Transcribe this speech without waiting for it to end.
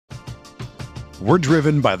We're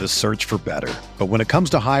driven by the search for better. But when it comes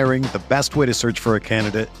to hiring, the best way to search for a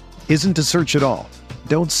candidate isn't to search at all.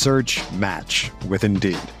 Don't search, match with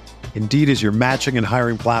Indeed. Indeed is your matching and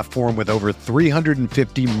hiring platform with over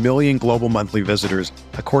 350 million global monthly visitors,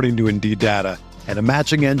 according to Indeed data, and a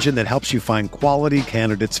matching engine that helps you find quality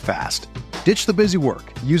candidates fast. Ditch the busy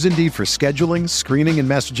work. Use Indeed for scheduling, screening, and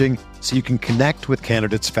messaging so you can connect with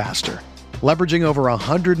candidates faster. Leveraging over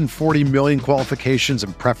 140 million qualifications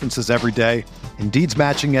and preferences every day, Indeed's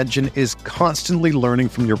matching engine is constantly learning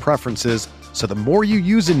from your preferences, so the more you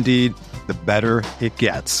use Indeed, the better it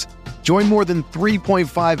gets. Join more than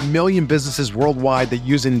 3.5 million businesses worldwide that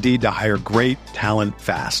use Indeed to hire great talent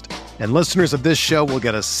fast. And listeners of this show will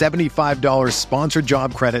get a $75 sponsored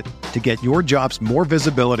job credit to get your jobs more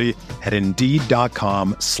visibility at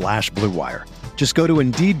Indeed.com/Blue Wire. Just go to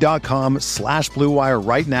Indeed.com/Blue Wire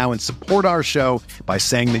right now and support our show by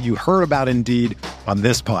saying that you heard about Indeed on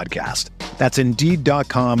this podcast. That's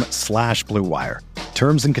Indeed.com/Blue Wire.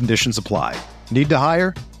 Terms and conditions apply. Need to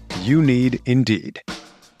hire? You need Indeed.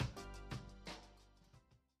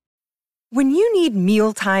 When you need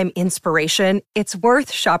mealtime inspiration, it's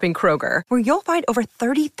worth shopping Kroger, where you'll find over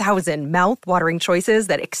 30,000 mouth-watering choices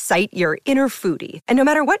that excite your inner foodie. And no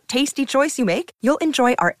matter what tasty choice you make, you'll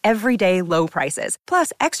enjoy our everyday low prices,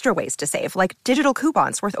 plus extra ways to save, like digital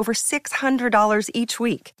coupons worth over $600 each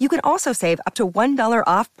week. You can also save up to $1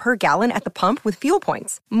 off per gallon at the pump with fuel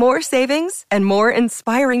points. More savings and more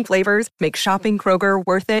inspiring flavors make shopping Kroger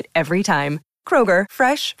worth it every time. Kroger,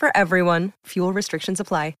 fresh for everyone. Fuel restrictions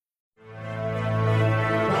apply.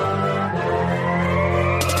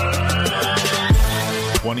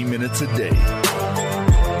 20 minutes a day,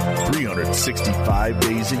 365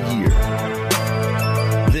 days a year.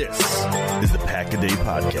 This is the Pack a Day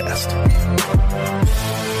Podcast.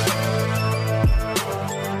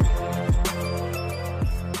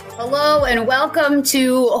 Hello and welcome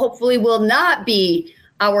to hopefully will not be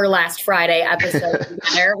our last Friday episode.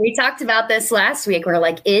 We talked about this last week. We're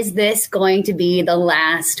like, is this going to be the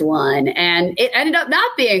last one? And it ended up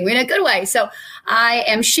not being in a good way. So I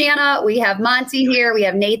am Shanna. We have Monty here. We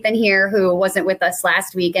have Nathan here, who wasn't with us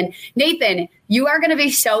last week. And Nathan, you are going to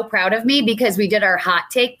be so proud of me because we did our hot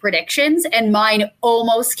take predictions and mine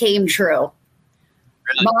almost came true.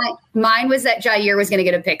 Really? Mine was that Jair was going to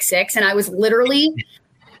get a pick six. And I was literally,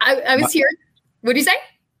 I was here. What did you say?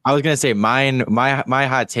 I was going to say my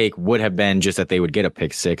hot take would have been just that they would get a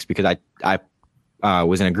pick six, because I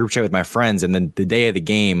was in a group chat with my friends, and then the day of the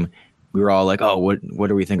game, we were all like, oh, what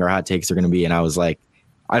do we think our hot takes are going to be? And I was like,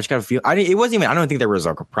 I just got to feel, it wasn't even, I don't think there was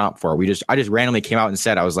like a prompt for it. I just randomly came out and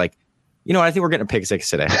said, I was like, you know what, I think we're getting a pick six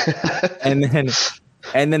today.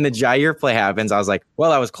 And then the Jair play happens. I was like, well,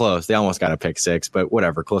 that was close. They almost got a pick six, but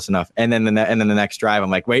whatever, close enough. And then the next drive, I'm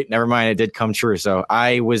like, wait, never mind. It did come true. So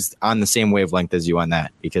I was on the same wavelength as you on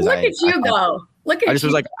that, because Look at you. I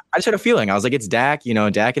just had a feeling. I was like, it's Dak,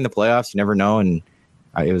 Dak in the playoffs. You never know. And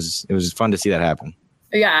it was fun to see that happen.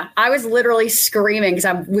 Yeah, I was literally screaming because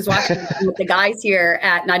I was watching with the guys here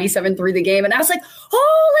at 97.3 The Game, and I was like,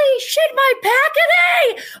 holy shit, my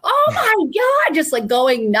Pack-a-Day! Oh my God, just like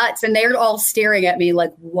going nuts. And they're all staring at me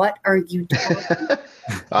like, what are you doing?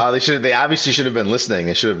 They obviously should have been listening.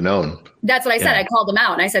 They should have known. That's what I said. I called them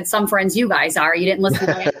out and I said, some friends you guys are. You didn't listen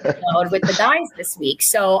to my episode with the guys this week.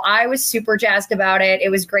 So I was super jazzed about it. It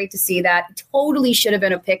was great to see that. Totally should have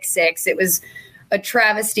been a pick six. It was a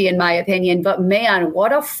travesty in my opinion, but man,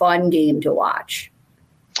 what a fun game to watch.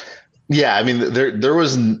 Yeah, I mean, there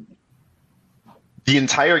was the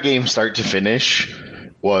entire game start to finish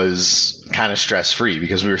was kind of stress-free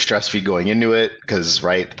because we were stress-free going into it because,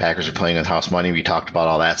 right, the Packers are playing with house money. We talked about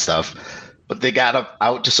all that stuff, but they got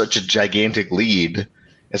out to such a gigantic lead.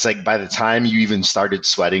 It's like by the time you even started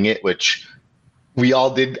sweating it, which we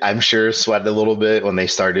all did, I'm sure, sweat a little bit when they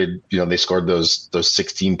started, they scored those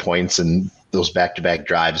 16 points and those back-to-back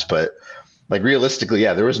drives. But like realistically,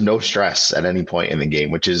 yeah, there was no stress at any point in the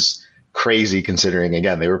game, which is crazy considering,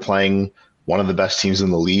 again, they were playing one of the best teams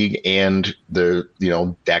in the league, and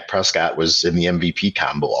Dak Prescott was in the MVP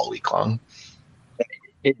combo all week long.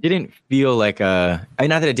 It didn't feel like not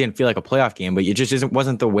that it didn't feel like a playoff game, but it just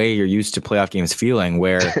wasn't the way you're used to playoff games feeling,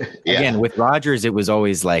 where again, with Rodgers, it was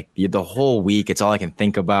always like the whole week, it's all I can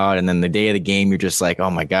think about. And then the day of the game, you're just like, oh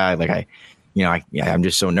my God, like I'm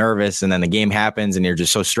just so nervous. And then the game happens and you're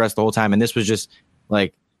just so stressed the whole time. And this was just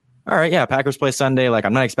like, all right, yeah, Packers play Sunday. Like,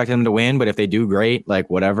 I'm not expecting them to win, but if they do, great, like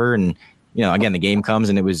whatever. And, again, the game comes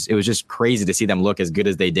and it was just crazy to see them look as good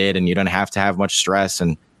as they did. And you don't have to have much stress.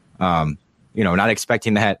 And, not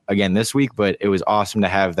expecting that again this week, but it was awesome to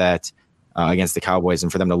have that against the Cowboys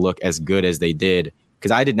and for them to look as good as they did.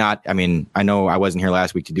 because I did not. I mean, I know I wasn't here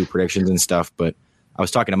last week to do predictions and stuff, but I was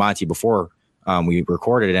talking to Monty before we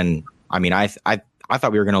recorded, and I mean, I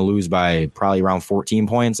thought we were going to lose by probably around 14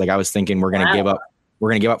 points. Like I was thinking we're going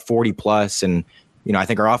to give up 40 plus, and I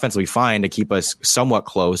think our offense will be fine to keep us somewhat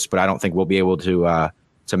close, but I don't think we'll be able to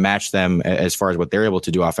match them as far as what they're able to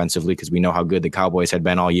do offensively, because we know how good the Cowboys had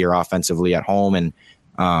been all year offensively at home, and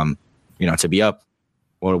to be up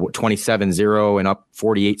 27-0 and up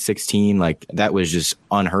 48-16, like that was just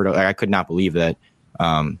unheard of. Like, I could not believe that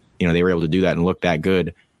they were able to do that and look that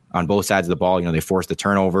good on both sides of the ball. They forced the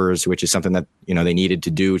turnovers, which is something that they needed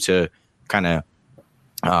to do to kind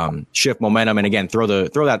of shift momentum, and again throw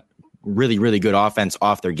that really, really good offense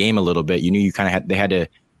off their game a little bit. You kind of they had to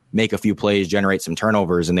make a few plays, generate some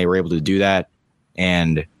turnovers, and they were able to do that.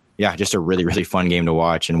 And yeah, just a really, really fun game to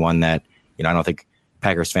watch, and one that I don't think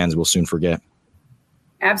Packers fans will soon forget.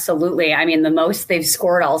 Absolutely. I mean, the most they've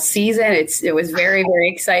scored all season. It was very, very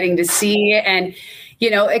exciting to see. And,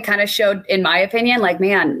 it kind of showed, in my opinion, like,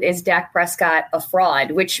 man, is Dak Prescott a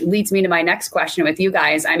fraud? Which leads me to my next question with you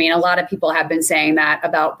guys. I mean, a lot of people have been saying that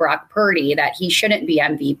about Brock Purdy, that he shouldn't be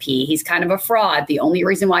MVP. He's kind of a fraud. The only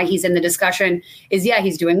reason why he's in the discussion is, yeah,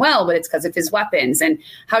 he's doing well, but it's because of his weapons. And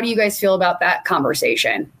how do you guys feel about that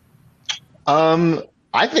conversation?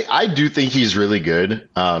 I do think he's really good.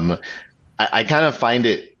 I kind of find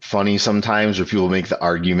it funny sometimes where people make the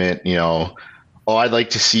argument, I'd like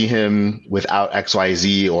to see him without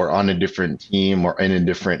XYZ or on a different team or in a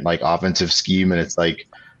different offensive scheme. And it's like,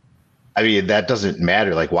 I mean, that doesn't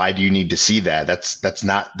matter. Like, why do you need to see that? That's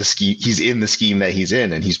not the scheme. He's in the scheme that he's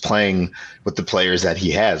in, and he's playing with the players that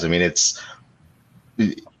he has. I mean,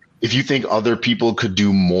 if you think other people could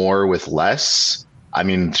do more with less, I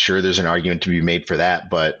mean, sure, there's an argument to be made for that.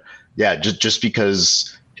 But yeah, just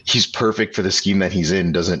because he's perfect for the scheme that he's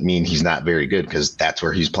in doesn't mean he's not very good, because that's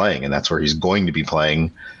where he's playing, and that's where he's going to be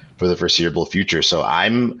playing for the foreseeable future. So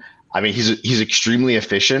he's extremely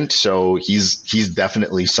efficient. So he's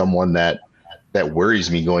definitely someone that worries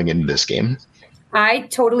me going into this game. I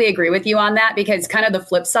totally agree with you on that, because kind of the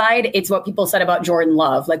flip side, it's what people said about Jordan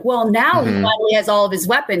Love. Like, well, now he finally has all of his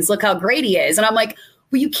weapons. Look how great he is. And I'm like,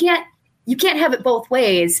 well, you can't have it both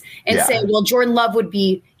ways and say, well, Jordan Love would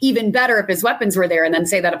be even better if his weapons were there, and then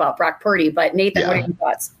say that about Brock Purdy. But Nathan, what are your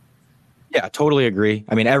thoughts? Yeah, totally agree.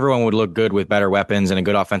 I mean, everyone would look good with better weapons and a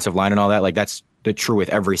good offensive line and all that. Like, that's the true with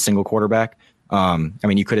every single quarterback. I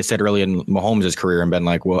mean, you could have said early in Mahomes' career and been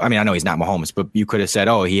like, well, I mean, I know he's not Mahomes, but you could have said,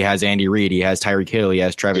 oh, he has Andy Reid, he has Tyreek Hill, he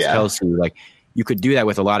has Travis Kelce. Like, you could do that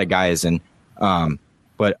with a lot of guys. And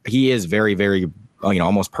but he is very, very,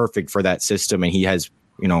 almost perfect for that system. And he has,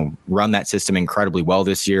 run that system incredibly well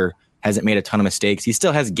this year. Hasn't made a ton of mistakes. He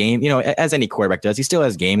still has game, as any quarterback does. He still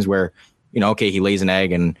has games where, okay, he lays an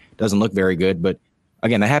egg and doesn't look very good. But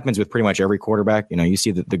again, that happens with pretty much every quarterback. You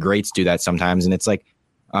see that the greats do that sometimes, and it's like,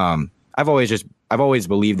 I've always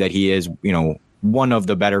believed that he is, one of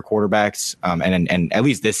the better quarterbacks, and at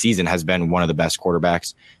least this season has been one of the best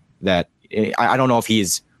quarterbacks. That I don't know if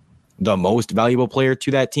he's the most valuable player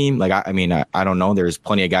to that team. Like, I don't know. There's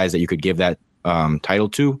plenty of guys that you could give that title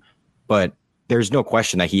to, but there's no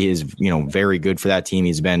question that he is, very good for that team.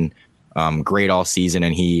 He's been great all season,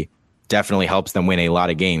 and he definitely helps them win a lot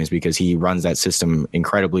of games because he runs that system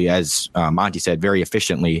incredibly, as Monty said, very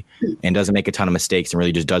efficiently, and doesn't make a ton of mistakes, and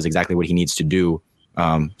really just does exactly what he needs to do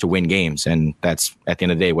to win games. And that's, at the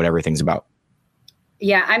end of the day, what everything's about.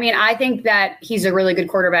 Yeah, I mean, I think that he's a really good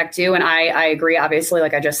quarterback too, and I agree, obviously,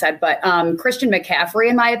 like I just said. But Christian McCaffrey,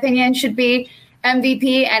 in my opinion, should be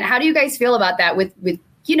MVP. And how do you guys feel about that with the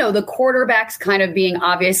quarterbacks kind of being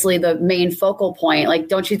obviously the main focal point? Like,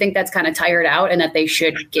 don't you think that's kind of tired out, and that they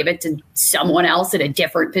should give it to someone else at a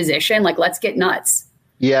different position? Like, let's get nuts.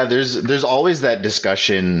 Yeah, there's always that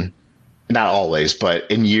discussion, not always, but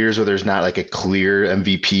in years where there's not like a clear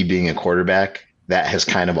MVP being a quarterback, that has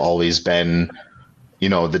kind of always been,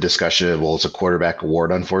 the discussion of, well, it's a quarterback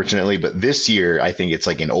award, unfortunately. But this year, I think it's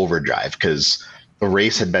like an overdrive, because the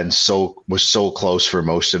race had been was so close for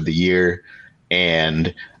most of the year.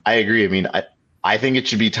 And I agree. I mean, I think it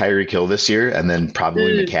should be Tyreek Hill this year, and then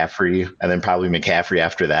probably McCaffrey, and then probably McCaffrey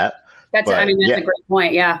after that. That's a great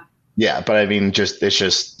point. Yeah. Yeah. But I mean,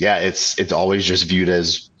 it's always just viewed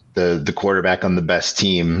as the quarterback on the best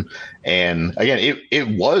team. And again,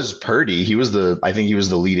 it was Purdy. I think he was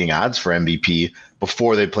the leading odds for MVP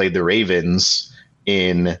before they played the Ravens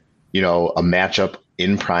in, a matchup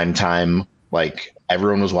in prime time. Like,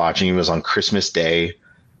 everyone was watching. It was on Christmas Day.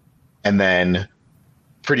 And then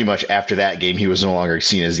pretty much after that game, he was no longer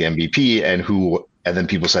seen as the MVP, and then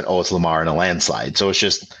people said, oh, it's Lamar in a landslide. So it's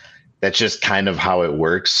just, that's just kind of how it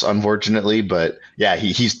works, unfortunately. But yeah,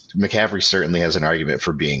 McCaffrey certainly has an argument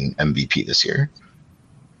for being MVP this year.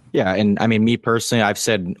 Yeah, and I mean, me personally, I've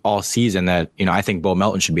said all season that, I think Bo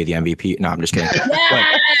Melton should be the MVP. No, I'm just kidding.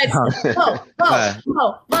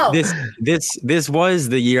 Yes! This was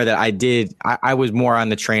the year that I was more on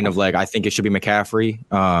the train of I think it should be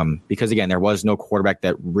McCaffrey, because again, there was no quarterback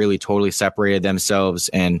that really totally separated themselves.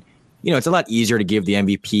 And, it's a lot easier to give the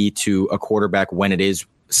MVP to a quarterback when it is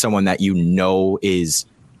someone that is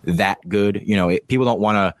that good. People don't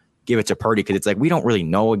want to give it to Purdy because it's we don't really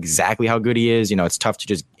know exactly how good he is. It's tough to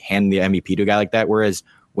just hand the MVP to a guy like that. Whereas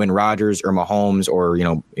when Rodgers or Mahomes or,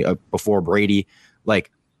 before Brady,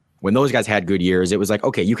 when those guys had good years, it was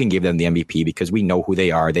okay, you can give them the MVP because we know who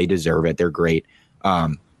they are. They deserve it. They're great.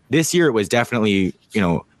 This year it was definitely,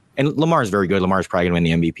 and Lamar's very good. Lamar's probably going to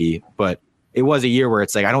win the MVP, but it was a year where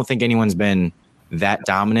it's I don't think anyone's been that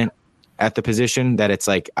dominant at the position that it's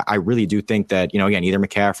I really do think that, again, either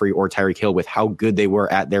McCaffrey or Tyreek Hill, with how good they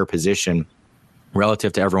were at their position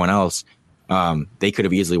relative to everyone else, they could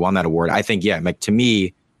have easily won that award. I think, to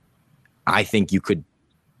me, I think you could,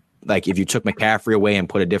 if you took McCaffrey away and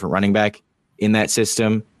put a different running back in that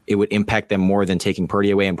system, it would impact them more than taking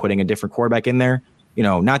Purdy away and putting a different quarterback in there.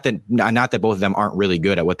 Not that both of them aren't really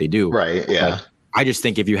good at what they do. Right. Yeah. I just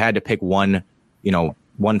think if you had to pick one,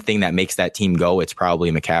 one thing that makes that team go, it's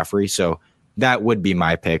probably McCaffrey. So that would be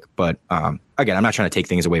my pick. But again, I'm not trying to take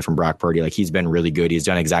things away from Brock Purdy. He's been really good. He's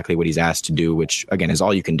done exactly what he's asked to do, which again is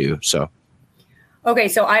all you can do. So, okay.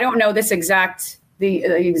 So I don't know the exact,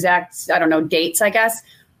 I don't know, dates, I guess,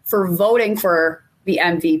 for voting for the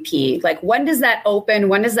MVP. When does that open?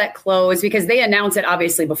 When does that close? Because they announce it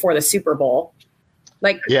obviously before the Super Bowl.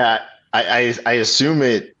 Yeah, I assume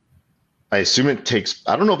it. I assume it takes.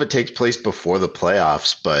 I don't know if it takes place before the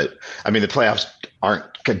playoffs, but I mean the playoffs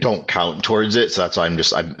don't count towards it, so that's why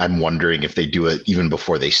I'm wondering if they do it even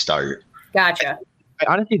before they start. Gotcha. I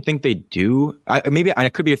honestly think they do. I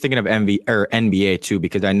could be thinking of NBA too,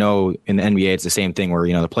 because I know in the NBA it's the same thing where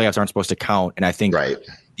the playoffs aren't supposed to count, and I think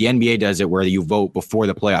the NBA does it where you vote before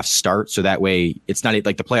the playoffs start, so that way it's not the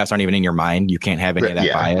playoffs aren't even in your mind. You can't have any of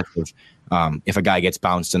that bias. If a guy gets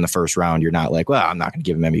bounced in the first round, you're not well, I'm not going to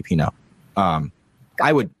give him MVP now.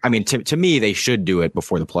 To me, they should do it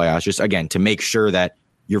before the playoffs, just again, to make sure that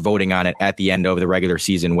you're voting on it at the end of the regular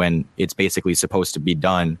season when it's basically supposed to be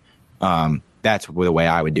done. That's the way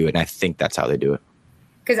I would do it. And I think that's how they do it.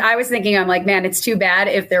 Because I was thinking, I'm man, it's too bad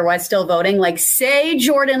if there was still voting. Say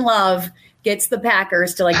Jordan Love gets the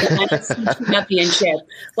Packers to the NFC championship.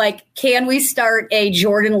 Can we start a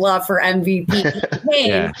Jordan Love for MVP campaign?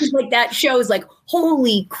 Yeah. That shows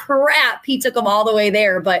holy crap, he took them all the way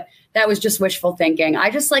there. But that was just wishful thinking. I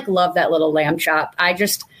just love that little lamb chop.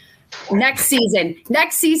 Next season,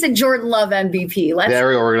 Jordan Love MVP.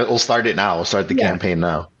 We'll start it now. We'll start the campaign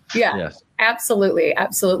now. Yeah, yes. Absolutely.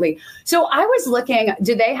 So I was looking,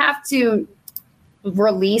 do they have to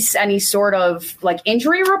release any sort of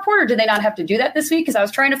injury report, or do they not have to do that this week? Because I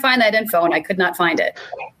was trying to find that info and I could not find it.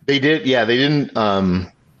 They did. Yeah, they didn't.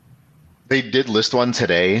 They did list one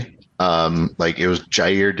today. It was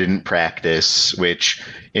Jair didn't practice, which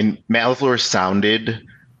Matt LaFleur sounded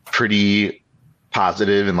pretty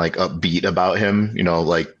positive and upbeat about him.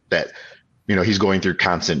 That he's going through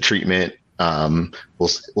constant treatment.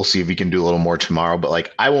 We'll see if we can do a little more tomorrow,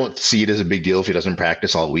 but I won't see it as a big deal if he doesn't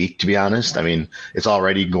practice all week, to be honest. I mean, it's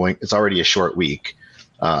already a short week.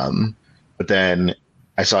 But then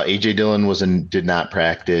I saw AJ Dillon did not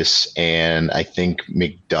practice, and I think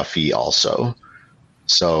McDuffie also.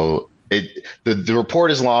 So the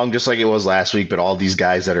report is long, just like it was last week, but all these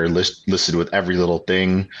guys that are listed with every little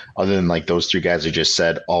thing, other than those three guys I just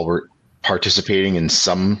said, all were participating in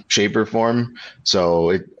some shape or form.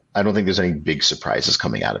 So I don't think there's any big surprises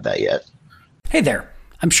coming out of that yet. Hey there.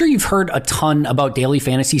 I'm sure you've heard a ton about daily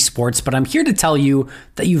fantasy sports, but I'm here to tell you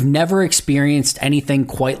that you've never experienced anything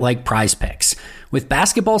quite like Prize Picks. With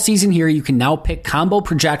basketball season here, you can now pick combo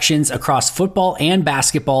projections across football and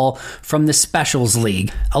basketball from the Specials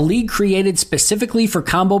League, a league created specifically for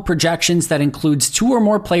combo projections that includes two or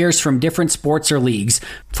more players from different sports or leagues.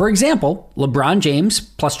 For example, LeBron James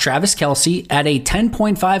plus Travis Kelce at a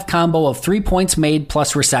 10.5 combo of 3 points made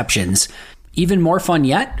plus receptions. Even more fun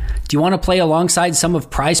yet? Do you want to play alongside some of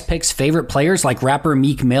Prize Picks' favorite players like rapper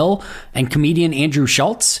Meek Mill and comedian Andrew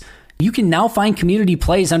Schultz? You can now find community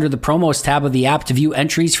plays under the promos tab of the app to view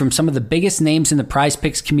entries from some of the biggest names in the Prize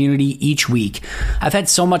Picks community each week. I've had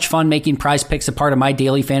so much fun making Prize Picks a part of my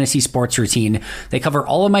daily fantasy sports routine. They cover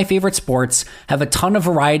all of my favorite sports, have a ton of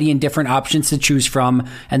variety and different options to choose from,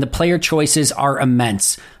 and the player choices are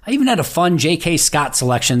immense. I even had a fun J.K. Scott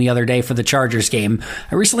selection the other day for the Chargers game.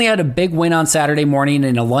 I recently had a big win on Saturday morning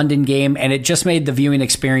in a London game, and it just made the viewing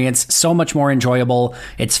experience so much more enjoyable.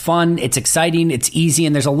 It's fun, it's exciting, it's easy,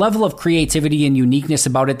 and there's a level of creativity and uniqueness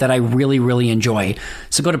about it that I really, really enjoy.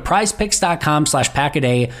 So go to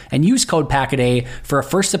prizepicks.com/packaday and use code Packaday for a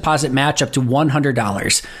first deposit match up to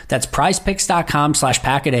 $100. That's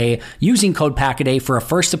prizepicks.com/packaday using code Packaday for a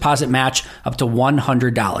first deposit match up to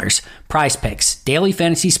 $100. Prize Picks, daily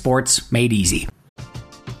fantasy sports made easy.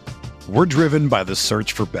 We're driven by the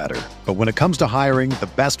search for better. But when it comes to hiring, the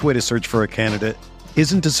best way to search for a candidate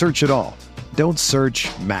isn't to search at all. Don't search,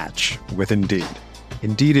 match with Indeed.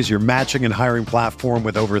 Indeed is your matching and hiring platform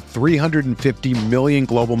with over 350 million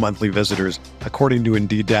global monthly visitors, according to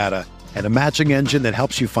Indeed data, and a matching engine that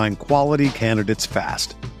helps you find quality candidates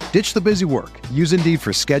fast. Ditch the busy work. Use Indeed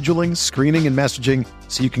for scheduling, screening, and messaging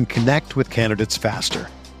so you can connect with candidates faster.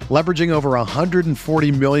 Leveraging over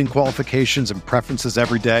 140 million qualifications and preferences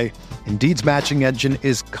every day, Indeed's matching engine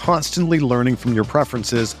is constantly learning from your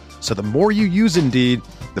preferences, so the more you use Indeed,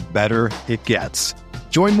 the better it gets.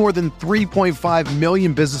 Join more than 3.5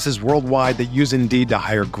 million businesses worldwide that use Indeed to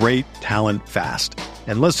hire great talent fast.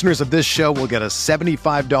 And listeners of this show will get a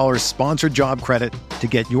 $75 sponsored job credit to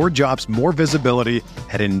get your jobs more visibility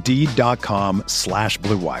at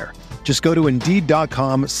Indeed.com/Blue Wire. Just go to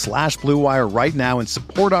Indeed.com/Blue Wire right now and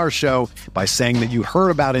support our show by saying that you heard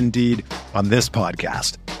about Indeed on this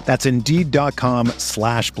podcast. That's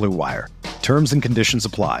Indeed.com/Blue Wire. Terms and conditions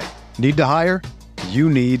apply. Need to hire? You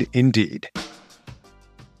need Indeed.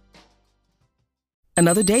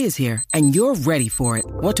 Another day is here, and you're ready for it.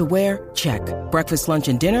 What to wear? Check. Breakfast, lunch,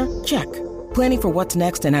 and dinner? Check. Planning for what's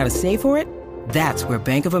next and how to save for it? That's where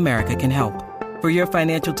Bank of America can help. For your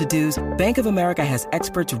financial to-dos, Bank of America has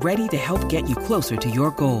experts ready to help get you closer to your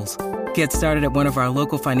goals. Get started at one of our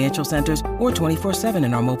local financial centers or 24/7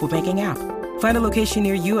 in our mobile banking app. Find a location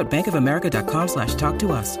near you at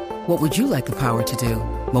bankofamerica.com/talktous. What would you like the power to do?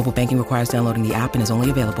 Mobile banking requires downloading the app and is only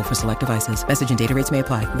available for select devices. Message and data rates may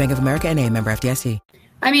apply. Bank of America N.A., member FDIC.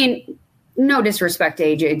 I mean, no disrespect to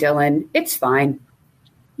AJ Dillon. It's fine.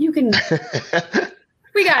 You can.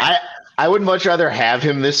 We got. I would much rather have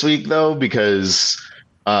him this week, though, because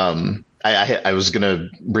I was going to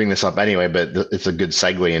bring this up anyway, but it's a good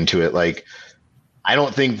segue into it. Like, I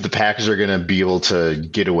don't think the Packers are going to be able to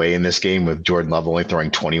get away in this game with Jordan Love only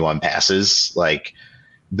throwing 21 passes. Like,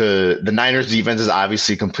 the Niners defense is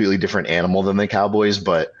obviously a completely different animal than the Cowboys,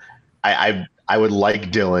 but I would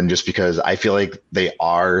like Dillon just because I feel like they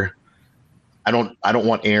are. I don't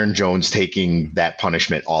want Aaron Jones taking that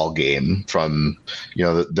punishment all game from,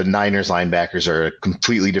 the Niners linebackers are a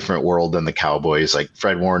completely different world than the Cowboys. Like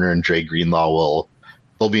Fred Warner and Dre Greenlaw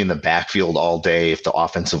they'll be in the backfield all day if the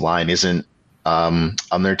offensive line isn't on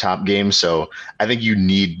their top game. So I think you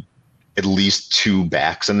need at least two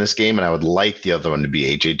backs in this game. And I would like the other one to be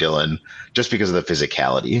AJ Dillon just because of the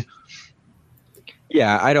physicality.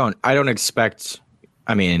 Yeah. I don't expect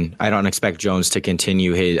Jones to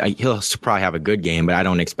continue he'll probably have a good game, but I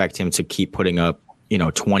don't expect him to keep putting up,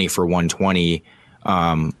 20 for 120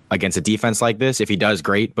 against a defense like this. If he does,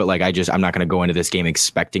 great. But I'm not going to go into this game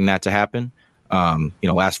expecting that to happen.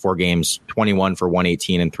 Last four games, 21 for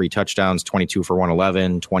 118 and 3 touchdowns, 22 for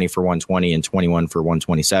 111, 20 for 120 and 21 for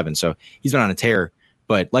 127. So he's been on a tear,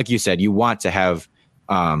 but like you said, you want to have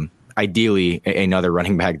ideally another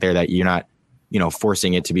running back there that you're not,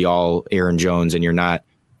 forcing it to be all Aaron Jones, and you're not,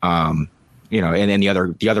 and then the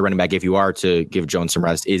other running back, if you are to give Jones some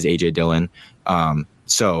rest, is AJ Dillon.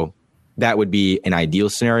 So that would be an ideal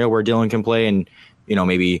scenario where Dillon can play, and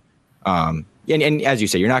maybe, and as you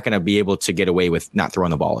say, you're not going to be able to get away with not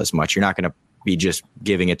throwing the ball as much. You're not going to be just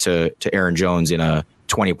giving it to Aaron Jones in a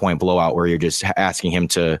 20-point blowout where you're just asking him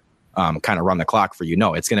to kind of run the clock for you.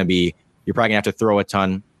 No, it's going to be, you're probably going to have to throw a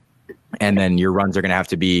ton, and then your runs are going to have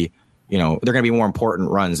to be, they're going to be more important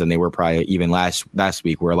runs than they were probably even last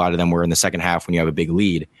week, where a lot of them were in the second half when you have a big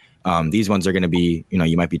lead. These ones are going to be,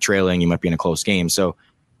 you might be trailing, you might be in a close game. So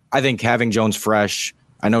I think having Jones fresh,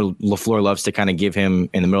 I know LaFleur loves to kind of give him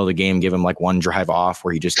in the middle of the game, give him like one drive off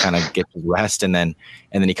where he just kind of gets rest, and then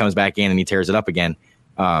he comes back in and he tears it up again.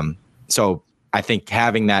 So I think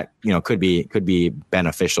having that, could be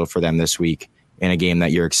beneficial for them this week in a game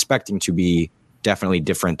that you're expecting to be definitely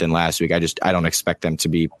different than last week. I don't expect them to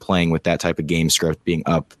be playing with that type of game script being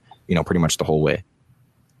up, pretty much the whole way.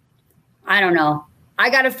 I don't know. I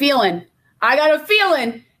got a feeling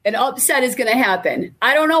an upset is going to happen.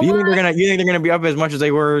 I don't know. You think they're going to be up as much as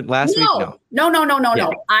they were last week? No. Yeah.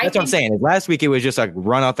 That's what I'm saying. Last week it was just like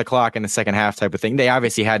run out the clock in the second half type of thing. They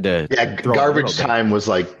obviously had to. Yeah, garbage time was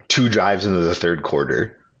like 2 drives into the third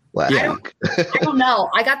quarter. last week. I don't know.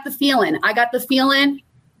 I got the feeling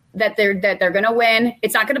that they're going to win.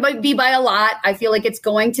 It's not going to be by a lot. I feel like it's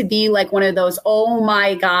going to be like one of those, oh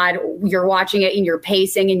my God, you're watching it and you're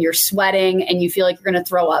pacing and you're sweating and you feel like you're going to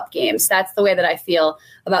throw up games. That's the way that I feel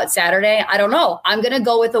about Saturday. I don't know. I'm going to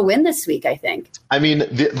go with a win this week, I think. I mean,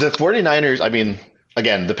 the 49ers, I mean,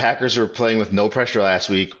 again, the Packers were playing with no pressure last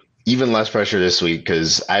week, even less pressure this week,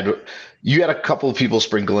 because you had a couple of people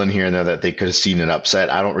sprinkle in here and there that they could have seen an upset.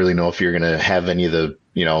 I don't really know if you're going to have any of the,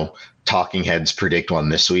 talking heads predict one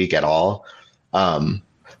this week at all.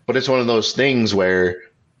 But it's one of those things where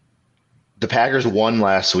the Packers won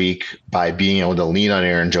last week by being able to lean on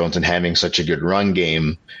Aaron Jones and having such a good run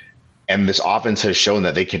game. And this offense has shown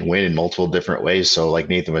that they can win in multiple different ways. So like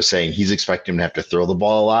Nathan was saying, he's expecting them to have to throw the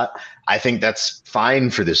ball a lot. I think that's fine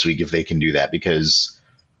for this week if they can do that, because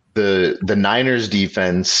the Niners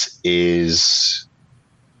defense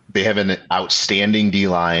they have an outstanding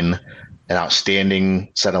D-line, an outstanding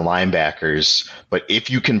set of linebackers, but if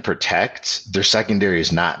you can protect, their secondary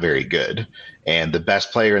is not very good. And the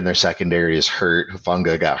best player in their secondary is hurt.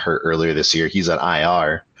 Hufanga got hurt earlier this year. He's on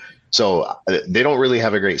IR. So they don't really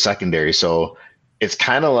have a great secondary. So it's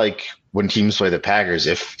kind of like when teams play the Packers,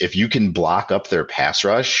 if you can block up their pass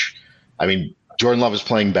rush, I mean, Jordan Love is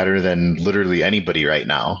playing better than literally anybody right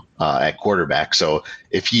now at quarterback. So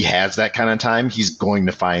if he has that kind of time, he's going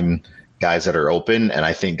to find guys that are open, and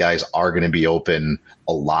I think guys are going to be open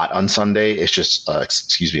a lot on Sunday. It's just,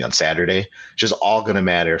 on Saturday. It's just all going to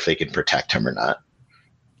matter if they can protect him or not.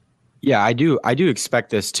 Yeah, I do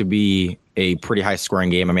expect this to be a pretty high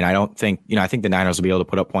scoring game. I mean, I think the Niners will be able to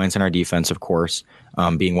put up points in our defense, of course,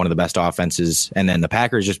 being one of the best offenses. And then the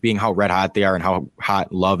Packers just being how red hot they are and how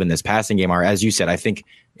hot Love in this passing game are. As you said, I think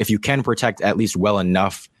if you can protect at least well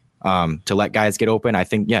enough to let guys get open, I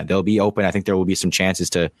think, they'll be open. I think there will be some chances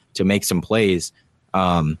to make some plays.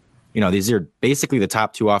 These are basically the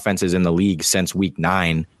top two offenses in the league since week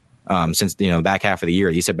 9, since, back half of the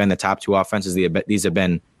year. These have been the top two offenses. These have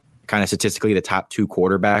been kind of statistically the top two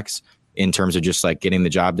quarterbacks in terms of just like getting the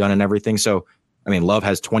job done and everything. So, I mean, Love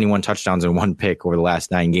has 21 touchdowns and 1 pick over the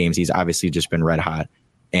last 9 games. He's obviously just been red hot.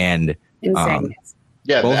 And that's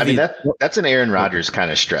an Aaron Rodgers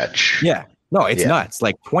kind of stretch. Yeah. No, it's nuts.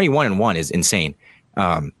 Like 21-1 is insane.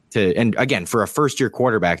 And again, for a first-year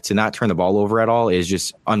quarterback to not turn the ball over at all is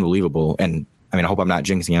just unbelievable. And I mean, I hope I'm not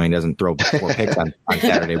jinxing him. He doesn't throw 4 picks on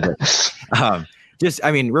Saturday. But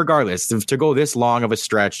regardless, to go this long of a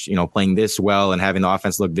stretch, playing this well and having the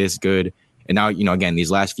offense look this good. And now, again,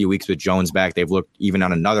 these last few weeks with Jones back, they've looked even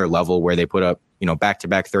on another level where they put up,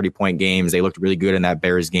 back-to-back 30-point games. They looked really good in that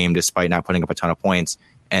Bears game despite not putting up a ton of points.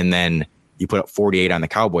 And then you put up 48 on the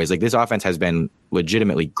Cowboys. Like, this offense has been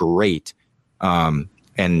legitimately great.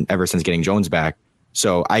 And ever since getting Jones back.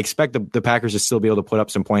 So I expect the Packers to still be able to put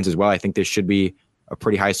up some points as well. I think this should be a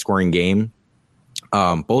pretty high scoring game.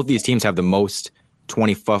 Both these teams have the most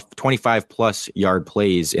 25 plus yard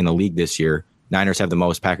plays in the league this year. Niners have the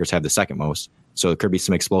most, Packers have the second most. So there could be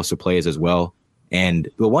some explosive plays as well. And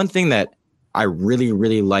the one thing that I really,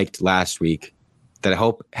 really liked last week that I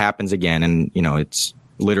hope happens again, and it's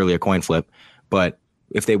literally a coin flip, but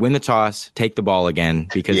if they win the toss, take the ball again,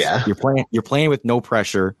 because you're playing with no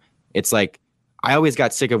pressure. It's like, I always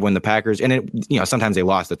got sick of when the Packers, and sometimes they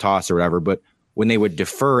lost the toss or whatever, but when they would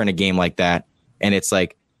defer in a game like that, and it's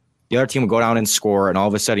like the other team would go down and score, and all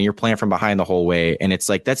of a sudden you're playing from behind the whole way. And it's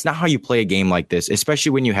like, that's not how you play a game like this, especially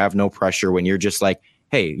when you have no pressure, when you're just like,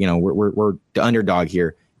 hey, we're the underdog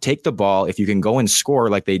here. Take the ball. If you can go and score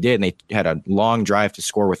like they did, and they had a long drive to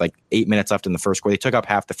score with like 8 minutes left in the first quarter. They took up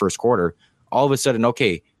half the first quarter. All of a sudden,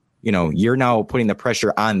 okay, you're now putting the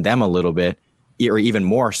pressure on them a little bit, or even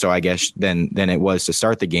more so, I guess, than it was to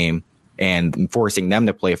start the game, and forcing them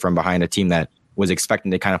to play from behind a team that was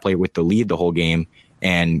expecting to kind of play with the lead the whole game,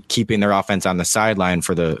 and keeping their offense on the sideline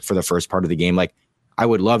for the first part of the game. Like, I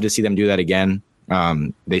would love to see them do that again.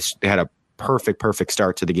 They had a perfect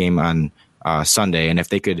start to the game on Sunday, and if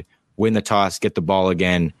they could win the toss, get the ball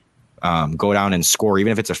again, go down and score,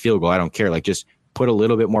 even if it's a field goal, I don't care. Like, just put a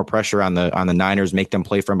little bit more pressure on the Niners, make them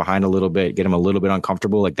play from behind a little bit, get them a little bit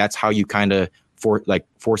uncomfortable. Like, that's how you kind of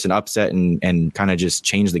force an upset and kind of just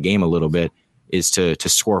change the game a little bit, is to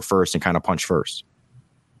score first and kind of punch first.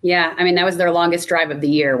 Yeah, I mean, that was their longest drive of the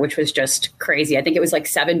year, which was just crazy. I think it was like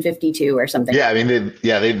 7:52 or something. Yeah, I mean,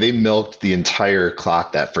 they milked the entire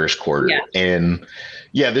clock that first quarter. Yeah. And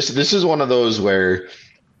this is one of those where,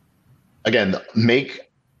 again, make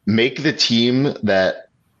the team that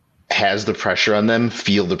has the pressure on them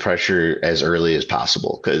feel the pressure as early as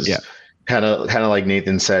possible. Because kind of like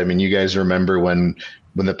Nathan said, I mean, you guys remember when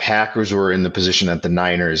when the Packers were in the position that the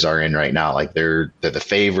Niners are in right now. Like they're the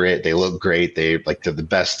favorite. They look great. They're the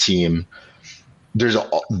best team. There's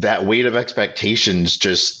that weight of expectations,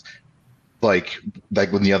 just like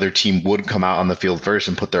when the other team would come out on the field first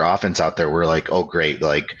and put their offense out there, we're like, oh, great.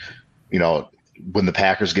 Like, when the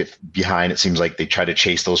Packers get behind, it seems like they try to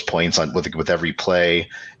chase those points with every play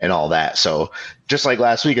and all that. So just like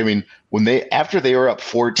last week, I mean, after they were up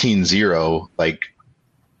 14-0, like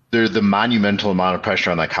the monumental amount of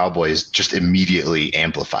pressure on the Cowboys just immediately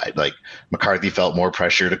amplified. Like McCarthy felt more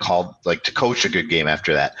pressure to coach a good game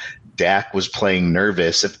after that. Dak was playing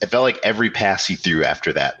nervous. It felt like every pass he threw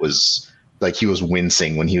after that was like he was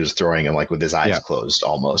wincing when he was throwing him, like with his eyes closed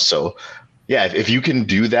almost. So yeah, if you can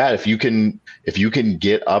do that, if you can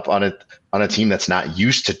get up on a team that's not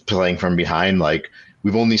used to playing from behind, like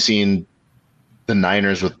we've only seen the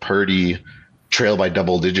Niners with Purdy trail by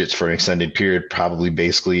double digits for an extended period, probably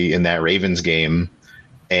basically in that Ravens game.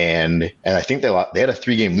 And I think they had a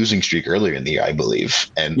 3-game losing streak earlier in the year, I believe.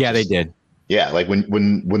 And yeah, they did. Yeah, like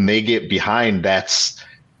when they get behind, that's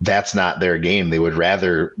not their game. They would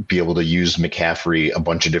rather be able to use McCaffrey a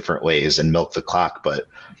bunch of different ways and milk the clock. But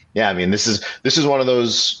yeah, I mean, this is one of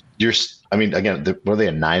those. Again, were they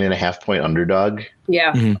a 9.5 point underdog?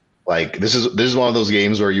 Yeah. Mm-hmm. Like this is one of those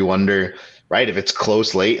games where you wonder, right? If it's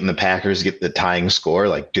close late and the Packers get the tying score,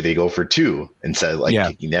 like do they go for 2 instead of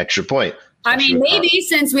taking the extra point? I mean, maybe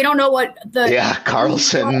since we don't know what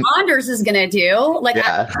Carlson Anders is going to do. Like,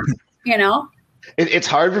 It's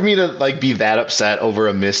hard for me to be that upset over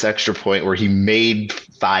a missed extra point where he made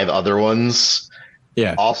 5 other ones.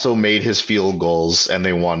 Yeah. Also made his field goals and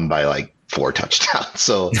they won by 4 touchdowns.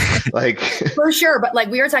 So for sure. But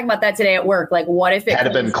we were talking about that today at work. Like, what if it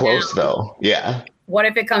had been close though? Yeah. What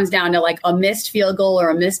if it comes down to a missed field goal or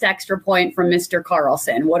a missed extra point from Mr.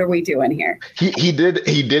 Carlson? What are we doing here? He did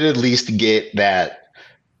at least get that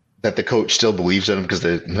the coach still believes in him, because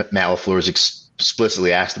Matt LaFleur is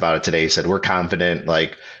explicitly asked about it today. He said, we're confident,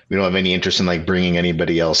 we don't have any interest in bringing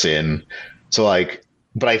anybody else in. So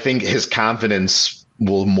but I think his confidence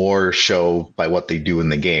will more show by what they do in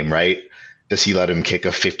the game, right? Does he let him kick a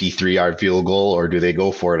 53-yard field goal, or do they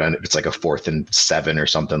go for it on it's like a 4th and 7 or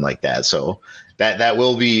something like that? So that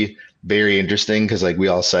will be very interesting, because we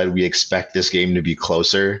all said, we expect this game to be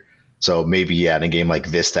closer. So maybe in a game like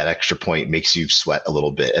this, that extra point makes you sweat a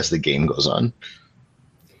little bit as the game goes on.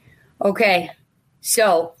 Okay.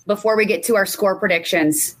 So before we get to our score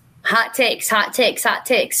predictions, hot takes.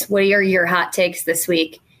 What are your hot takes this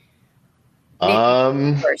week?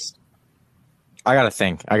 First. I gotta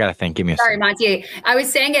think. Give me a Sorry, second. Monty. I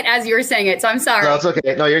was saying it as you were saying it, so I'm sorry. No, it's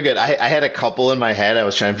okay. No, you're good. I had a couple in my head. I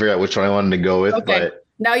was trying to figure out which one I wanted to go with. Okay. But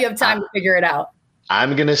now you have time to figure it out.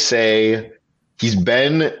 I'm gonna say he's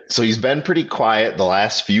been pretty quiet the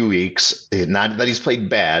last few weeks. Not that he's played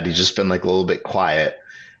bad. He's just been a little bit quiet.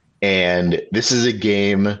 And this is a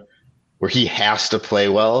game where he has to play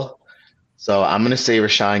well. So I'm going to say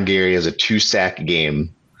Rashawn Gary has a 2-sack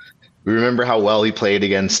game. We remember how well he played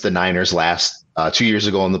against the Niners 2 years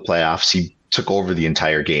ago in the playoffs. He took over the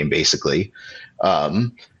entire game, basically.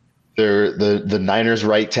 The Niners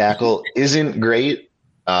right tackle isn't great.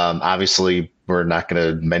 Obviously, we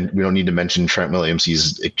don't need to mention Trent Williams.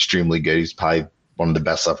 He's extremely good. He's probably one of the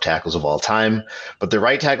best left tackles of all time. But the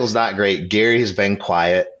right tackle's not great. Gary has been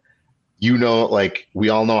quiet. We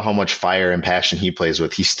all know how much fire and passion he plays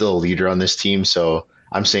with. He's still a leader on this team. So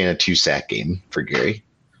I'm saying a 2-sack game for Gary.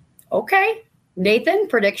 Okay. Nathan,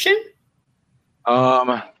 prediction? All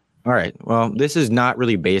right. Well, this is not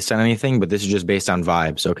really based on anything, but this is just based on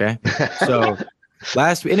vibes. Okay. So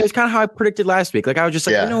last week, and it was kind of how I predicted last week. I was just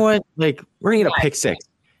you know what? We're going to get a pick 6.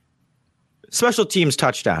 Special teams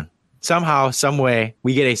touchdown. Somehow, some way,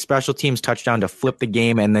 we get a special teams touchdown to flip the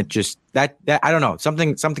game, and that I don't know,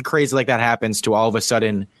 something crazy like that happens to all of a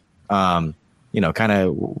sudden, kind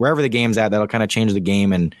of wherever the game's at, that'll kind of change the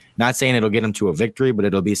game. And not saying it'll get them to a victory, but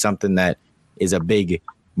it'll be something that is a big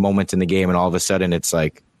moment in the game, and all of a sudden it's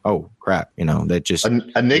oh crap, that just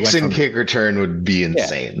a Nixon kick return would be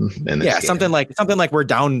insane. Yeah, something like we're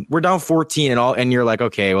down 14 and you're like,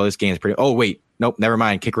 okay, well, this game's pretty. Oh wait. Nope, never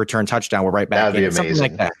mind. Kick return touchdown. We're right back. That'd be amazing.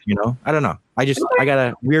 Something like that, I don't know. I got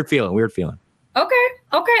a weird feeling. Okay.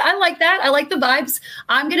 I like that. I like the vibes.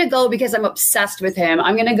 I'm going to go, because I'm obsessed with him,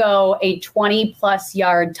 I'm going to go a 20+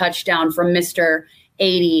 yard touchdown from Mr.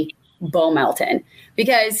 80 Bo Melton,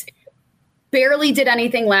 because barely did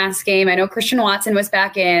anything last game. I know Christian Watson was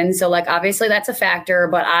back in, so obviously that's a factor,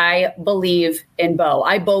 but I believe in Bo.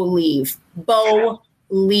 I believe. Bo,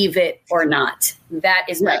 leave it or not. That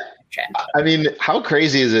is my prediction. I mean, how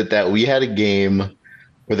crazy is it that we had a game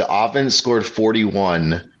where the offense scored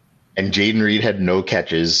 41 and Jaden Reed had no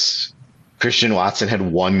catches. Christian Watson had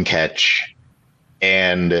 1 catch.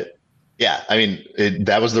 And yeah, I mean,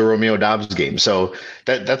 that was the Romeo Doubs game. So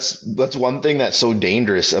that's one thing that's so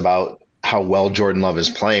dangerous about how well Jordan Love is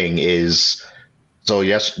playing is, so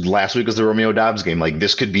yes, last week was the Romeo Doubs game. Like,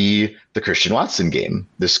 this could be the Christian Watson game.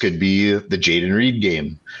 This could be the Jaden Reed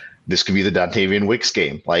game. This could be the Dontavian Wicks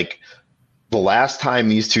game. Like, the last time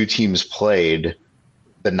these two teams played,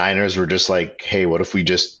 the Niners were just like, hey, what if we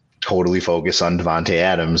just totally focus on Devontae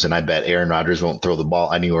Adams? And I bet Aaron Rodgers won't throw the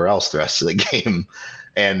ball anywhere else the rest of the game.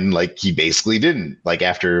 And like, he basically didn't, like,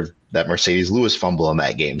 after that Mercedes Lewis fumble in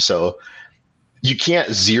that game. So you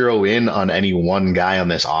can't zero in on any one guy on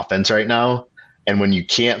this offense right now. And when you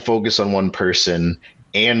can't focus on one person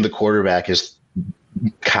and the quarterback is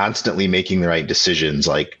constantly making the right decisions,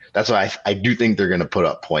 like, that's why I do think they're going to put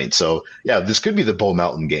up points. So yeah, this could be the Bo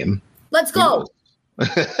Melton game. Let's go.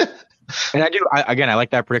 And I like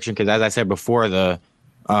that prediction because, as I said before,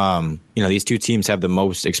 these two teams have the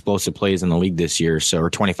most explosive plays in the league this year, or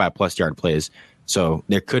 25 plus yard plays. So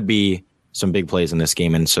there could be some big plays in this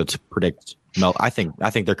game. And so to predict, I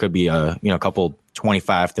think there could be a couple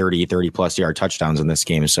 25, 30 plus yard touchdowns in this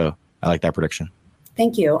game. So I like that prediction.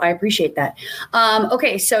 Thank you. I appreciate that.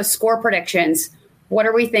 Okay, so score predictions. What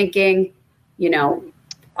are we thinking?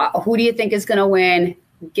 Who do you think is going to win?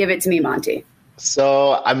 Give it to me, Monty.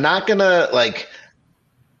 So I'm not going to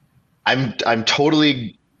I'm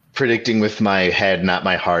totally predicting with my head, not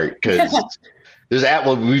my heart, because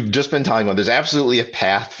we've just been talking about, there's absolutely a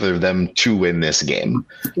path for them to win this game.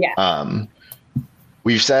 Yeah.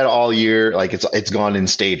 We've said all year, like, it's gone in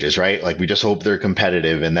stages, right? Like, we just hope they're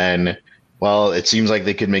competitive, and then, well, it seems like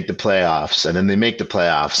they could make the playoffs, and then they make the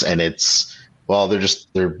playoffs, and it's, well,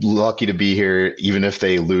 they're lucky to be here. Even if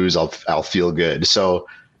they lose, I'll feel good. So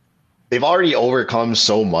they've already overcome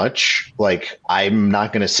so much. Like, I'm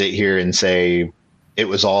not going to sit here and say it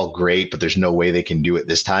was all great, but there's no way they can do it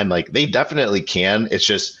this time. Like, they definitely can. It's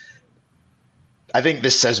just, I think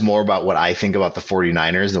this says more about what I think about the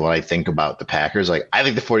 49ers than what I think about the Packers. Like, I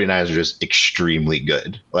think the 49ers are just extremely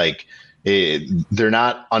good. Like, they're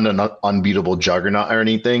not an unbeatable juggernaut or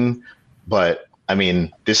anything, but I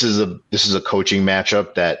mean, this is a coaching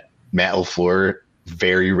matchup that Matt LaFleur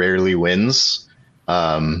very rarely wins.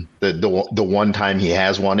 The one time he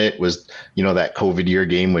has won it was, that COVID year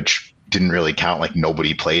game, which didn't really count. Like,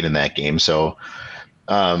 nobody played in that game. So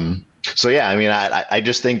yeah, I mean, I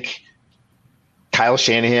just think Kyle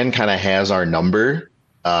Shanahan kind of has our number.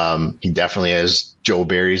 He definitely has Joe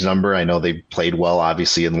Barry's number. I know they played well,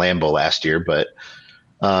 obviously, in Lambeau last year, but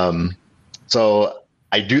so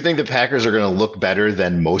I do think the Packers are going to look better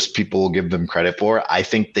than most people will give them credit for. I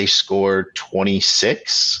think they score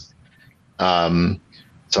 26. So I'm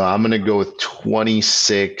going to go with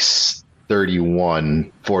 26-31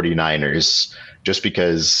 49ers, just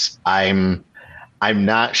because I'm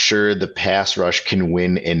not sure the pass rush can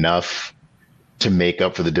win enough to make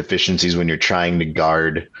up for the deficiencies when you're trying to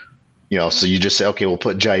guard, so you just say, okay, we'll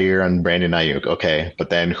put Jair on Brandon Ayuk. Okay. But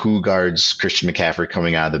then who guards Christian McCaffrey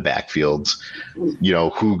coming out of the backfield?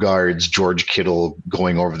 Who guards George Kittle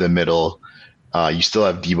going over the middle? You still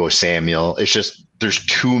have Deebo Samuel. It's just, there's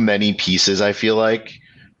too many pieces, I feel like,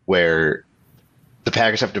 where the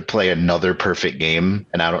Packers have to play another perfect game.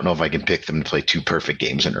 And I don't know if I can pick them to play 2 perfect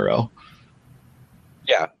games in a row.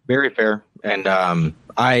 Yeah, very fair. And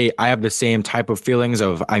I have the same type of feelings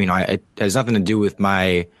it has nothing to do with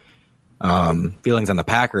my feelings on the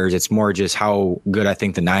Packers. It's more just how good I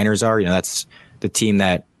think the Niners are. That's the team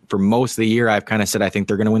that for most of the year I've kind of said I think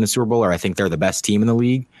they're going to win the Super Bowl, or I think they're the best team in the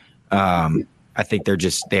league. I think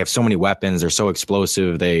they have so many weapons. They're so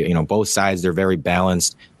explosive. They, both sides, they're very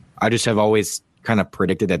balanced. I just have always kind of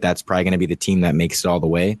predicted that that's probably going to be the team that makes it all the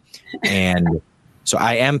way. And so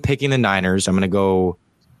I am picking the Niners. I'm going to go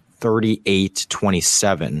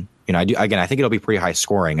 38-27. I think it'll be pretty high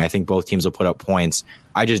scoring. I think both teams will put up points.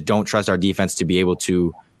 I just don't trust our defense to be able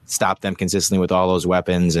to stop them consistently with all those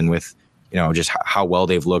weapons and with, just how well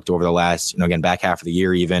they've looked over the last, back half of the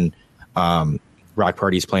year, even. Brock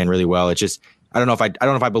Purdy's playing really well. It's just, I don't know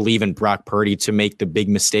if I believe in Brock Purdy to make the big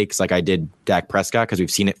mistakes like I did Dak Prescott, because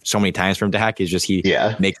we've seen it so many times from Dak. Is just he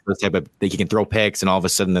makes those type of, he can throw picks, and all of a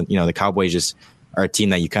sudden the Cowboys just are a team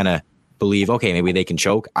that you kind of believe, okay, maybe they can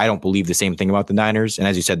choke. I don't believe the same thing about the Niners. And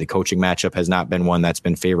as you said, the coaching matchup has not been one that's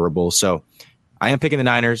been favorable. So I am picking the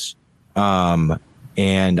Niners.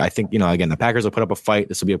 And I think, again, the Packers will put up a fight.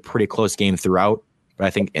 This will be a pretty close game throughout. But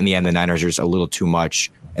I think in the end, the Niners are just a little too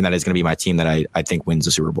much. And that is going to be my team that I think wins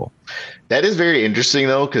the Super Bowl. That is very interesting,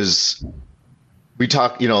 though, because we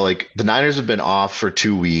talk, the Niners have been off for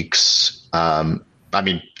 2 weeks.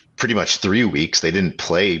 pretty much 3 weeks. They didn't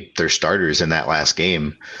play their starters in that last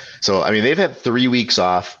game. So, I mean, they've had 3 weeks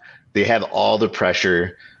off. They have all the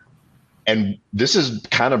pressure. And this is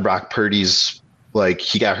kind of Brock Purdy's, like,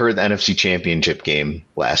 he got hurt in the NFC Championship game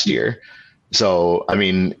last year. So, I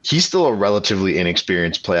mean, he's still a relatively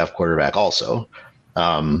inexperienced playoff quarterback also.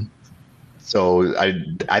 So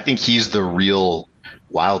I think he's the real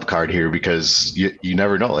wild card here, because you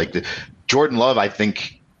never know. Like Jordan Love, I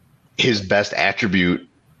think his best attribute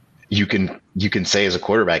you can say as a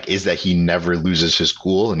quarterback is that he never loses his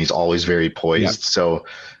cool and he's always very poised. Yep. So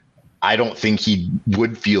I don't think he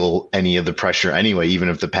would feel any of the pressure anyway, even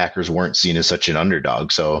if the Packers weren't seen as such an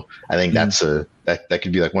underdog. So I think that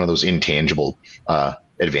could be like one of those intangible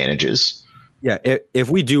advantages. Yeah, if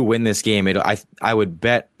we do win this game, I would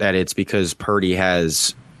bet that it's because Purdy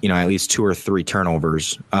has, at least 2 or 3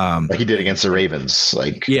 turnovers. Like he did against the Ravens.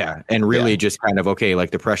 And really just kind of,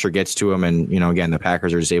 like the pressure gets to him, and again, the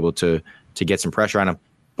Packers are just able to get some pressure on him.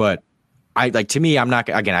 But to me, I'm not,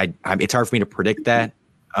 again, it's hard for me to predict that.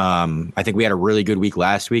 I think we had a really good week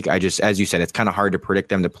last week. As you said, it's kind of hard to predict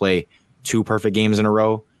them to play 2 perfect games in a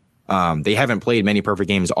row. They haven't played many perfect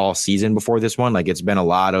games all season before this one. Like it's been a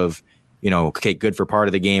lot of, good for part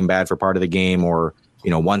of the game, bad for part of the game, or,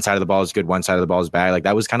 one side of the ball is good, one side of the ball is bad. Like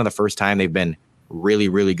that was kind of the first time they've been really,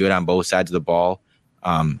 really good on both sides of the ball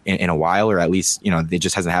in a while, or at least, it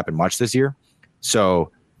just hasn't happened much this year.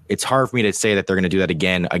 So it's hard for me to say that they're going to do that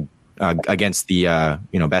again against the,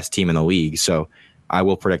 best team in the league. So I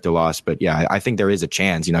will predict a loss, but yeah, I think there is a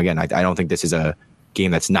chance, again, I don't think this is a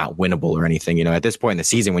game that's not winnable or anything. At this point in the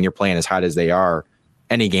season, when you're playing as hot as they are,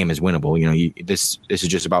 any game is winnable. This is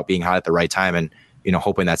just about being hot at the right time and,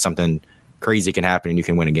 hoping that something crazy can happen and you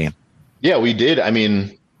can win a game. Yeah, we did. I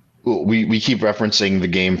mean, we keep referencing the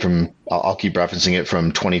game from, I'll keep referencing it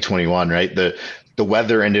from 2021, right? The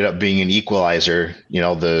weather ended up being an equalizer.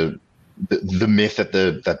 The myth that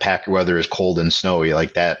the Packer weather is cold and snowy,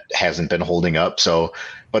 like that hasn't been holding up. So,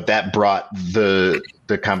 but that brought the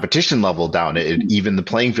competition level down. It evened the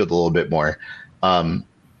playing field a little bit more.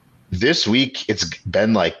 This week it's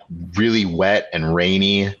been like really wet and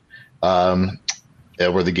rainy,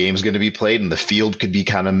 where the game's going to be played, and the field could be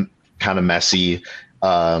kind of messy.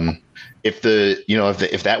 If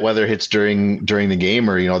that weather hits during the game,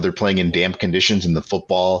 or they're playing in damp conditions in the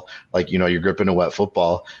football, like you're gripping a wet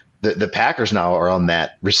football, the Packers now are on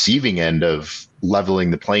that receiving end of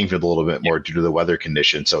leveling the playing field a little bit more due to the weather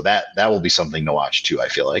conditions. So that will be something to watch too, I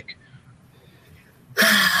feel like.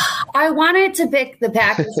 I wanted to pick the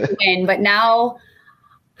Packers to win, but now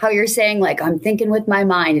how you're saying, like, I'm thinking with my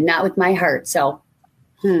mind and not with my heart. So,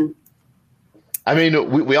 I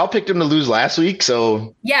mean, we all picked them to lose last week.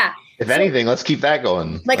 So yeah, if anything, let's keep that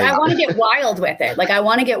going. Like I want to get wild with it. Like I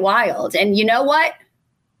want to get wild. And you know what?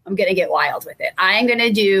 I'm going to get wild with it. I am going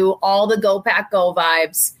to do all the Go Pack Go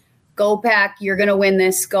vibes. Go Pack, you're going to win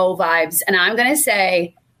this, go vibes. And I'm going to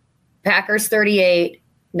say Packers 38,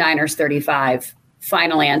 Niners 35.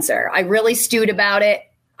 Final answer. I really stewed about it.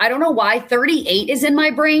 I don't know why 38 is in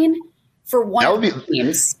my brain for one of the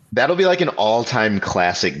teams. That'll be like an all-time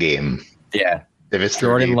classic game. Yeah. If it's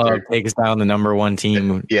Jordan Love takes down the number 1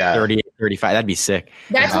 team, 38-35, that'd be sick.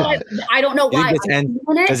 That's what I don't know why.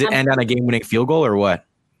 Does it end on a game-winning field goal or what?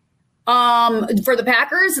 For the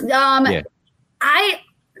Packers,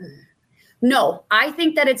 No, I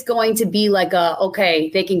think that it's going to be like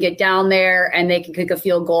they can get down there and they can kick a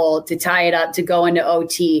field goal to tie it up to go into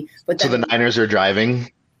OT. But then, so the Niners are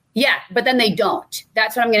driving? Yeah, but then they don't.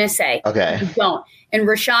 That's what I'm going to say. Okay. They don't. And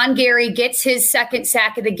Rashawn Gary gets his second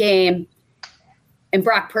sack of the game, and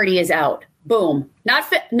Brock Purdy is out. Boom.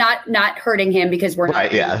 Not hurting him because we're not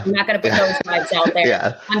going to put those vibes out there.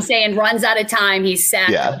 Yeah. I'm saying runs out of time. He's sacked.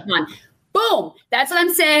 Yeah. Boom. That's what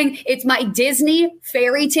I'm saying. It's my Disney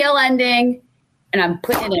fairy tale ending, and I'm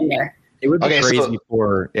putting it in there. It would be crazy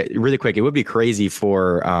really quick. It would be crazy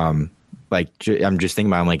for I'm just thinking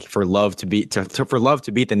about like for Love to beat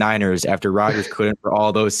the Niners after Rodgers couldn't for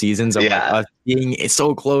all those seasons of like us being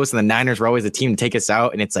so close, and the Niners were always the team to take us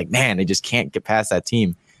out, and it's like, man, they just can't get past that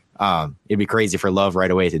team. It'd be crazy for Love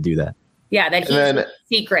right away to do that. Yeah, that he's the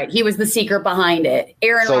secret. He was the secret behind it.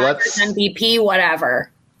 Aaron Rodgers, MVP, whatever.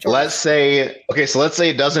 Let's say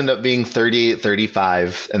it does end up being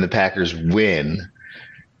 38-35 and the Packers win.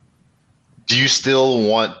 Would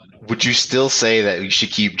you still say that we should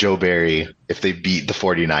keep Joe Barry if they beat the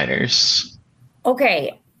 49ers?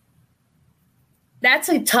 Okay. That's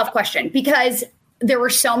a tough question because there were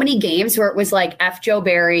so many games where it was like, F Joe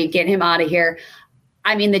Barry, get him out of here.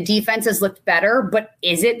 I mean, the defense has looked better, but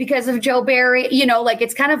is it because of Joe Barry?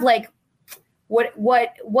 It's kind of like,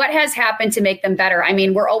 What has happened to make them better? I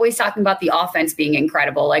mean, we're always talking about the offense being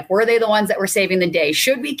incredible. Like, were they the ones that were saving the day?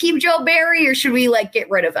 Should we keep Joe Barry or should we get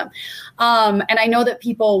rid of him? And I know that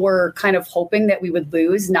people were kind of hoping that we would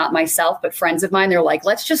lose, not myself, but friends of mine. They're like,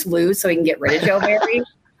 let's just lose so we can get rid of Joe Barry.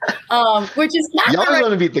 Which is not. You always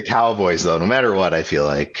want to beat the Cowboys, though, no matter what. I feel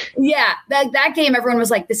like. Yeah, that game, everyone was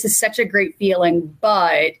like, "This is such a great feeling,"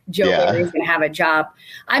 but Joe Barry's going to have a job.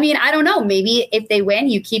 I mean, I don't know. Maybe if they win,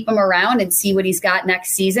 you keep him around and see what he's got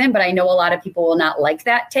next season. But I know a lot of people will not like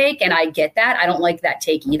that take, and I get that. I don't like that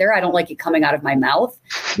take either. I don't like it coming out of my mouth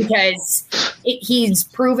because he's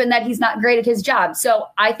proven that he's not great at his job. So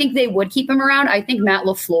I think they would keep him around. I think Matt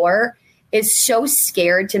LaFleur is so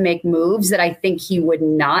scared to make moves that I think he would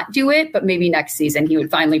not do it, but maybe next season he would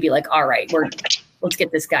finally be like, all right, let's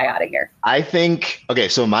get this guy out of here. I think,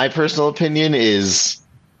 so my personal opinion is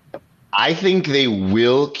I think they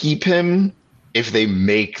will keep him if they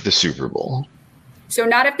make the Super Bowl. So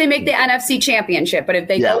not if they make the NFC Championship, but if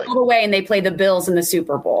they go all the way and they play the Bills in the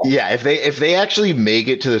Super Bowl. Yeah, if they actually make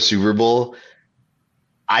it to the Super Bowl,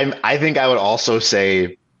 I think I would also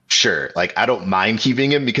say, sure, I don't mind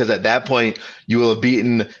keeping him because at that point you will have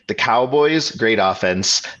beaten the Cowboys, great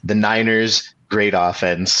offense, the Niners, great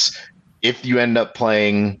offense. If you end up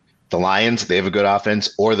playing the Lions, they have a good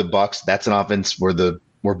offense, or the Bucks, that's an offense where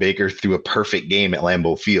Baker threw a perfect game at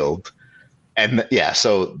Lambeau Field. And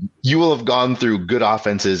so you will have gone through good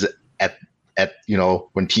offenses at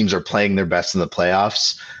when teams are playing their best in the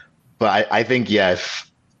playoffs. But I think,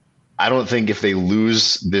 I don't think if they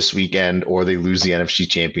lose this weekend or they lose the NFC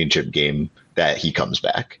Championship game that he comes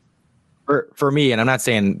back. For me, and I'm not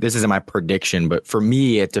saying this isn't my prediction, but for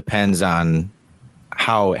me, it depends on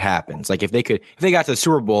how it happens. Like if they got to the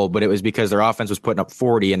Super Bowl, but it was because their offense was putting up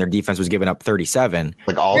 40 and their defense was giving up 37.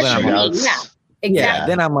 Like all the shootouts. Yeah, exactly. Yeah,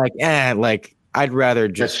 then I'm like, I'd rather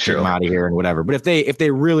just get them out of here and whatever. But if they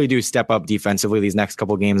really do step up defensively these next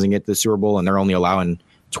couple of games and get to the Super Bowl and they're only allowing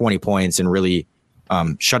 20 points and really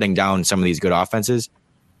shutting down some of these good offenses,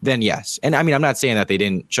 then yes. And I mean, I'm not saying that they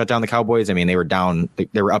didn't shut down the Cowboys. I mean, they were down,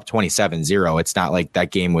 they were up 27-0. It's not like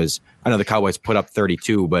that game was, I know the Cowboys put up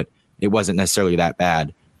 32, but it wasn't necessarily that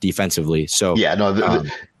bad defensively. So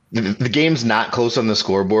the game's not close on the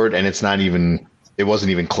scoreboard, and it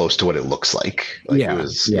wasn't even close to what it looks like. It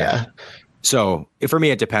was. So for me,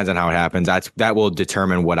 it depends on how it happens. That will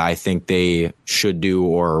determine what I think they should do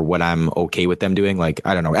or what I'm okay with them doing. Like,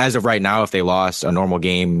 I don't know. As of right now, if they lost a normal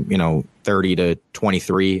game,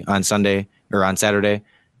 30-23 on Sunday or on Saturday,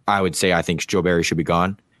 I would say I think Joe Barry should be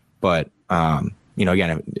gone. But,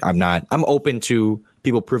 again, I'm open to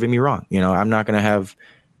people proving me wrong. I'm not going to have.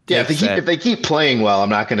 Yeah, if they keep playing well, I'm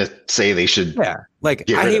not going to say they should. Yeah, I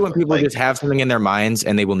hate when people just have something in their minds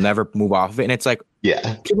and they will never move off of it. And it's like,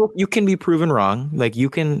 people, you can be proven wrong. Like you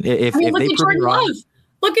can, if they prove you wrong.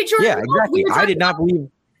 Look at Jordan. Yeah, exactly. I did not believe.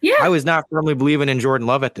 Yeah, I was not firmly believing in Jordan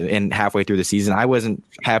Love in halfway through the season. I wasn't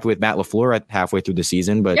happy with Matt LaFleur at halfway through the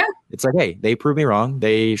season. But it's like, hey, they proved me wrong.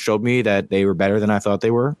 They showed me that they were better than I thought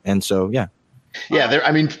they were, and so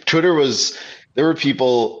Twitter was. There were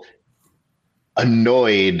people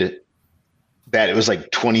annoyed that it was like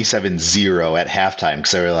 27-0 at halftime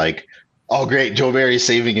because they were like, "Oh, great, Joe Barry's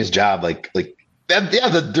saving his job." Like that. Yeah,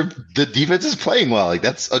 the defense is playing well. Like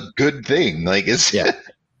that's a good thing. Like it's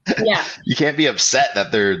you can't be upset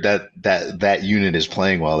that that unit is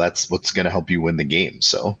playing well. That's what's going to help you win the game.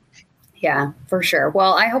 So. Yeah, for sure.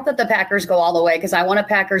 Well, I hope that the Packers go all the way because I want a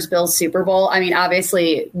Packers-Bills Super Bowl. I mean,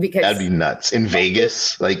 obviously, because that'd be nuts in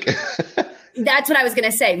Vegas. That's what I was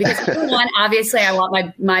going to say, because number one, obviously I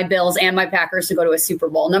want my Bills and my Packers to go to a Super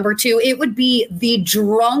Bowl. Number two, it would be the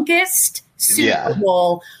drunkest Super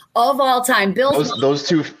Bowl of all time. Bills. Those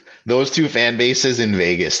two fan bases in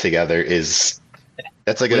Vegas together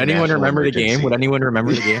that's like. Would anyone remember the game? Would anyone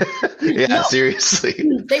remember the game? Yeah, no. Seriously.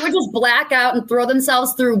 They would just black out and throw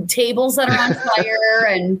themselves through tables that are on fire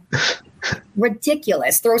and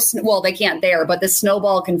ridiculous. They can't there, but the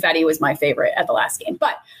snowball confetti was my favorite at the last game.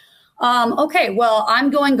 But okay, well, I'm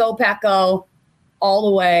going Go Pack Go all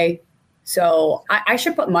the way. So I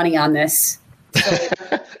should put money on this. So,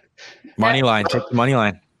 money line, check the money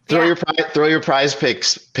line. Throw your prize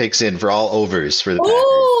picks in for all overs for the Packers.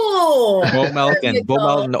 Bo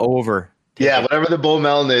Melton over. Whatever the Bo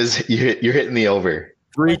Melton is, you're hitting the over.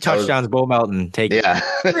 3 touchdowns, Bo Melton. Take it.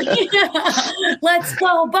 Let's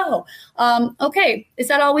go, Bo. Okay, is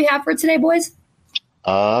that all we have for today, boys?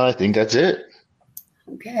 I think that's it.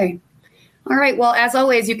 Okay. All right. Well, as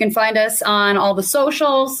always, you can find us on all the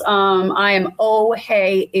socials. I am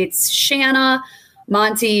Hey, it's Shanna.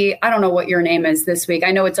 Monty, I don't know what your name is this week.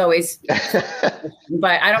 I know it's always,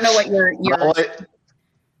 but I don't know what your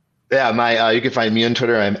Yeah, you can find me on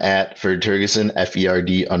Twitter. I'm at Ferd Turgeson,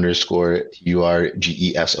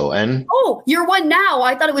 FERD_TURGESON. Oh, you're one now.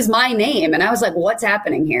 I thought it was my name, and I was like, "What's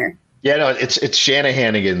happening here?" Yeah, no, it's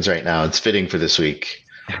Shanahanigans right now. It's fitting for this week.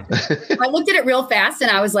 I looked at it real fast, and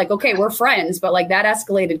I was like, "Okay, we're friends," but like that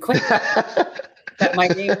escalated quickly. That my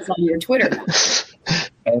name is on your Twitter now.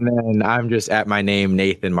 And then I'm just at my name,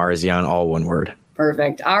 Nathan Marzian, all one word.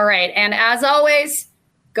 Perfect. All right, and as always,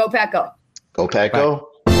 go Pack Go. Go Pack Go.